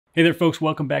Hey there folks,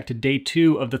 welcome back to day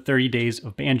 2 of the 30 days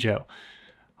of Banjo.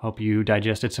 Hope you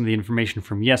digested some of the information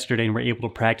from yesterday and were able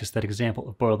to practice that example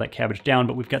of boil that cabbage down,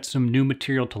 but we've got some new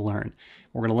material to learn.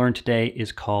 What we're going to learn today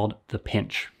is called the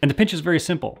pinch. And the pinch is very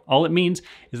simple. All it means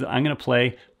is that I'm going to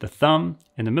play the thumb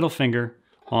and the middle finger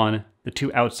on the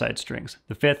two outside strings,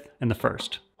 the 5th and the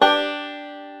 1st.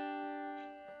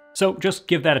 So just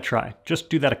give that a try. Just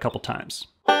do that a couple times.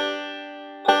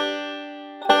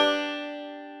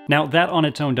 Now that on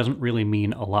its own doesn't really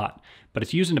mean a lot, but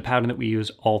it's used in a pattern that we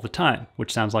use all the time,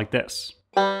 which sounds like this.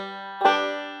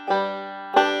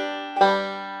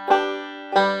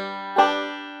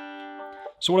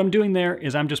 So what I'm doing there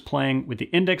is I'm just playing with the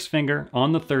index finger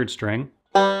on the 3rd string,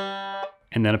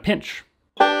 and then a pinch.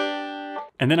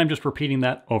 And then I'm just repeating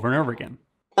that over and over again.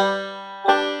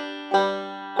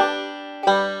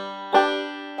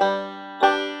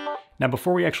 Now,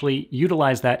 before we actually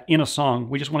utilize that in a song,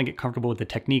 we just want to get comfortable with the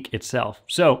technique itself.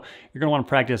 So you're going to want to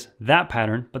practice that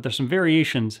pattern, but there's some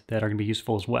variations that are going to be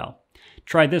useful as well.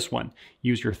 Try this one.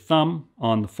 Use your thumb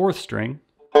on the 4th string,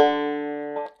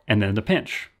 and then the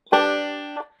pinch.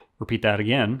 Repeat that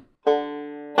again.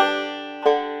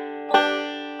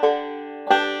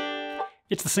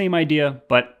 It's the same idea,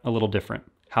 but a little different.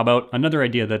 How about another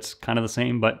idea that's kind of the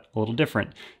same, but a little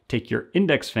different? Take your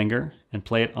index finger and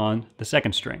play it on the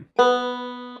 2nd string.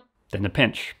 Then the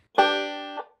pinch.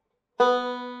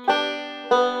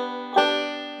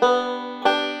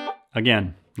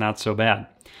 Again, not so bad.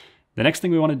 The next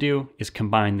thing we want to do is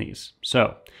combine these.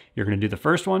 So you're going to do the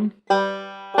first one,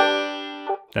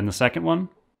 then the second one,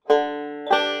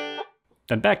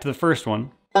 then back to the first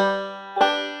one,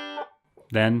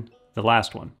 then the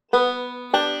last one.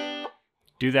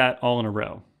 Do that all in a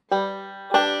row.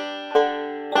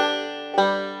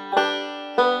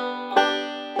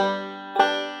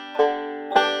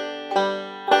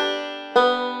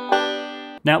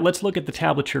 Now let's look at the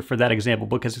tablature for that example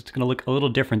because it's going to look a little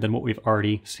different than what we've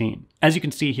already seen. As you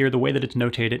can see here, the way that it's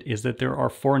notated is that there are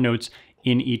 4 notes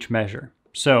in each measure.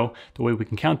 So the way we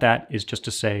can count that is just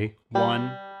to say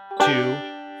 1, 2,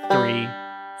 3,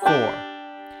 4.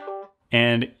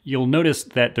 And you'll notice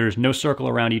that there's no circle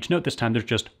around each note this time, there's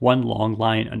just one long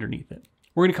line underneath it.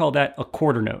 We're going to call that a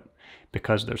quarter note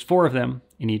because there's 4 of them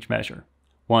in each measure.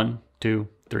 1, 2,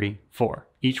 3, 4.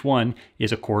 Each one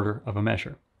is a quarter of a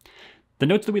measure. The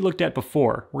notes that we looked at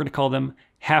before, we're going to call them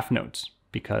half notes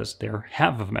because they're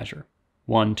half of a measure.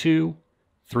 1, 2,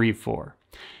 3, 4.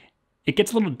 It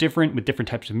gets a little different with different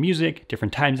types of music,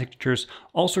 different time signatures,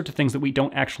 all sorts of things that we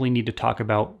don't actually need to talk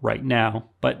about right now,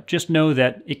 but just know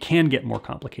that it can get more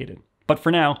complicated. But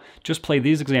for now, just play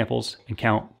these examples and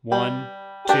count 1,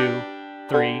 2,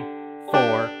 3,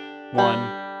 4,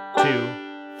 1,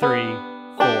 2, 3,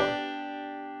 4.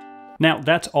 Now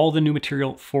that's all the new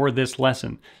material for this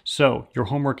lesson. So your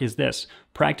homework is this: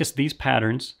 practice these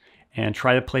patterns and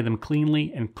try to play them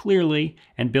cleanly and clearly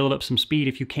and build up some speed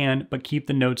if you can, but keep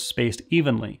the notes spaced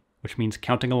evenly, which means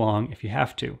counting along if you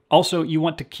have to. Also, you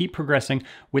want to keep progressing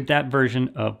with that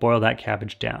version of Boil That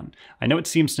Cabbage Down. I know it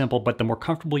seems simple, but the more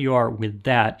comfortable you are with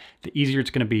that, the easier it's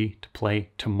going to be to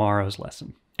play tomorrow's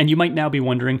lesson. And you might now be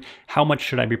wondering, how much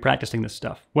should I be practicing this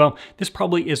stuff? Well, this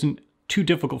probably isn't too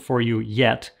difficult for you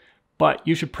yet, but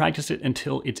you should practice it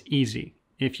until it's easy.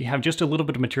 If you have just a little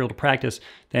bit of material to practice,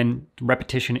 then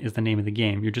repetition is the name of the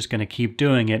game. You're just going to keep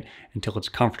doing it until it's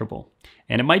comfortable.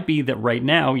 And it might be that right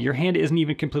now, your hand isn't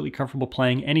even completely comfortable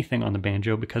playing anything on the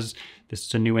banjo because this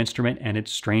is a new instrument and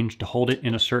it's strange to hold it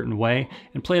in a certain way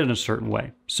and play it in a certain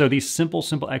way. So these simple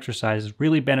exercises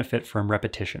really benefit from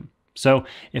repetition. So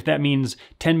if that means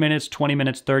 10 minutes, 20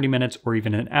 minutes, 30 minutes, or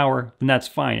even an hour, then that's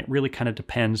fine. It really kind of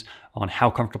depends on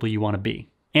how comfortable you want to be.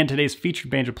 And today's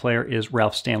featured banjo player is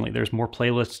Ralph Stanley. There's more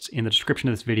playlists in the description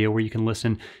of this video where you can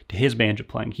listen to his banjo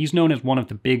playing. He's known as one of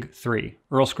the big 3,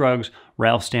 Earl Scruggs,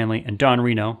 Ralph Stanley, and Don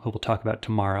Reno, who we'll talk about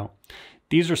tomorrow.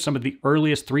 These are some of the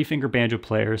earliest 3-finger banjo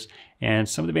players and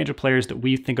some of the banjo players that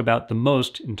we think about the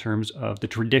most in terms of the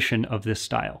tradition of this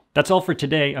style. That's all for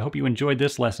today. I hope you enjoyed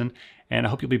this lesson, and I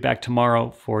hope you'll be back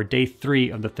tomorrow for day 3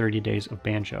 of the 30 days of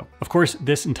banjo. Of course,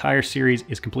 this entire series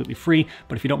is completely free,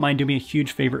 but if you don't mind, do me a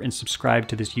huge favor and subscribe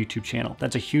to this YouTube channel.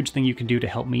 That's a huge thing you can do to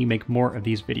help me make more of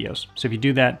these videos. So if you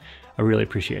do that, I really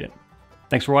appreciate it.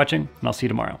 Thanks for watching, and I'll see you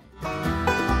tomorrow.